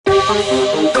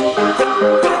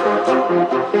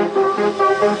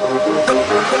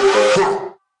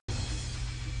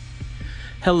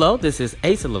Hello, this is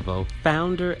Asa Laveau,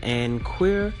 founder and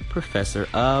queer professor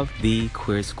of the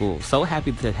Queer School. So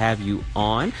happy to have you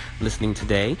on listening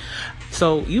today.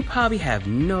 So you probably have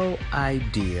no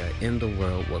idea in the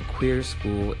world what Queer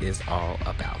School is all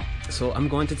about. So I'm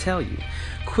going to tell you.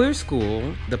 Queer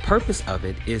School, the purpose of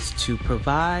it is to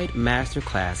provide master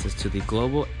classes to the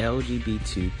global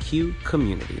LGBTQ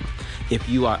community. If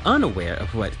you are unaware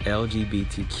of what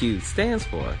LGBTQ stands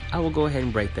for, I will go ahead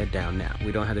and break that down now.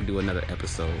 We don't have to do another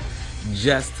episode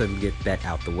just to get that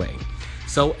out the way.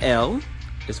 So L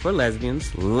is for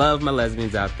lesbians. Love my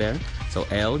lesbians out there. So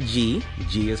LG,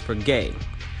 G is for gay.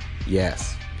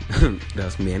 Yes.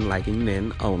 Thus men liking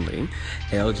men only.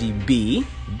 LGB,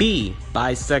 B,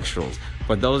 bisexuals,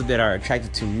 for those that are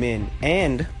attracted to men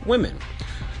and women.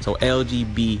 So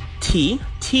LGBT,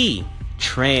 T,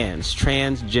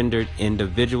 transgendered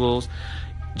individuals.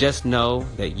 Just know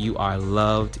that you are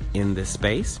loved in this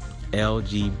space.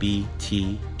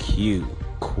 LGBTQ,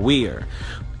 queer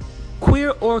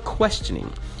or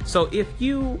questioning. So if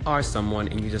you are someone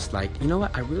and you're just like, you know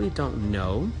what, I really don't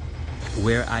know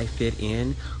where I fit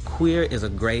in, queer is a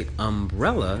great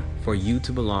umbrella for you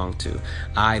to belong to.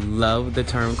 I love the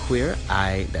term queer.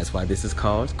 That's why this is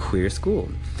called Queer School.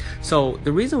 So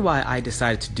the reason why I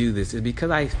decided to do this is because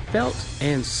I felt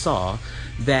and saw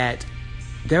that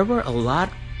there were a lot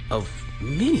of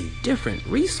many different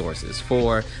resources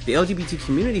for the LGBT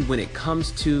community when it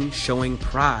comes to showing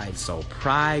pride. So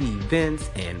pride events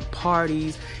and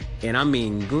parties, and I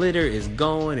mean glitter is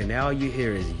going and all you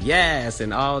hear is yes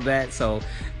and all that. So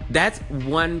that's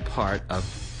one part of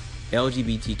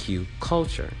LGBTQ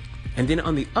culture. And then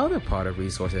on the other part of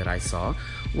resources that I saw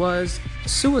was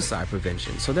suicide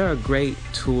prevention. So there are great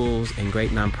tools and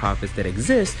great nonprofits that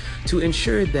exist to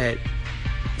ensure that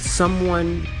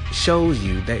someone shows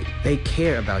you that they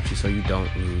care about you so you don't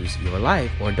lose your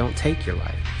life or don't take your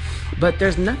life. But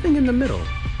there's nothing in the middle.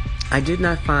 I did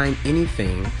not find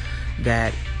anything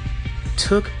that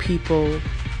took people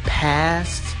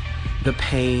past the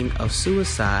pain of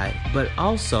suicide, but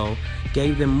also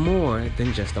gave them more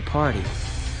than just a party.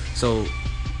 So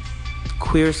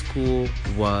Queer School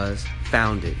was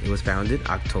founded. It was founded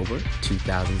October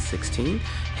 2016,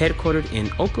 headquartered in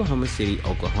Oklahoma City,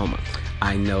 Oklahoma.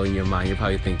 I know in your mind you're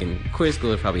probably thinking Queer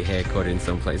School is probably headquartered in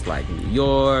some place like New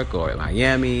York or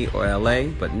Miami or LA,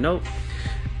 but nope.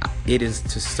 It is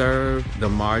to serve the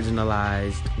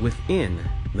marginalized within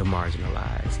the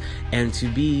marginalized, and to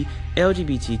be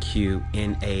LGBTQ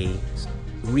in a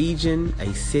region,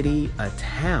 a city, a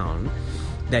town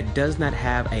that does not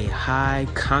have a high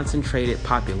concentrated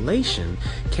population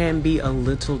can be a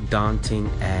little daunting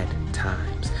at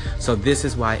times. So this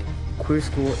is why Queer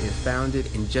School is founded,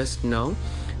 and just know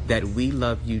that we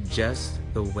love you just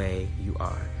the way you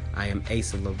are. I am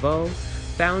Asa Laveau,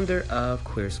 founder of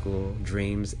Queer School,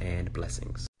 Dreams and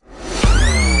Blessings.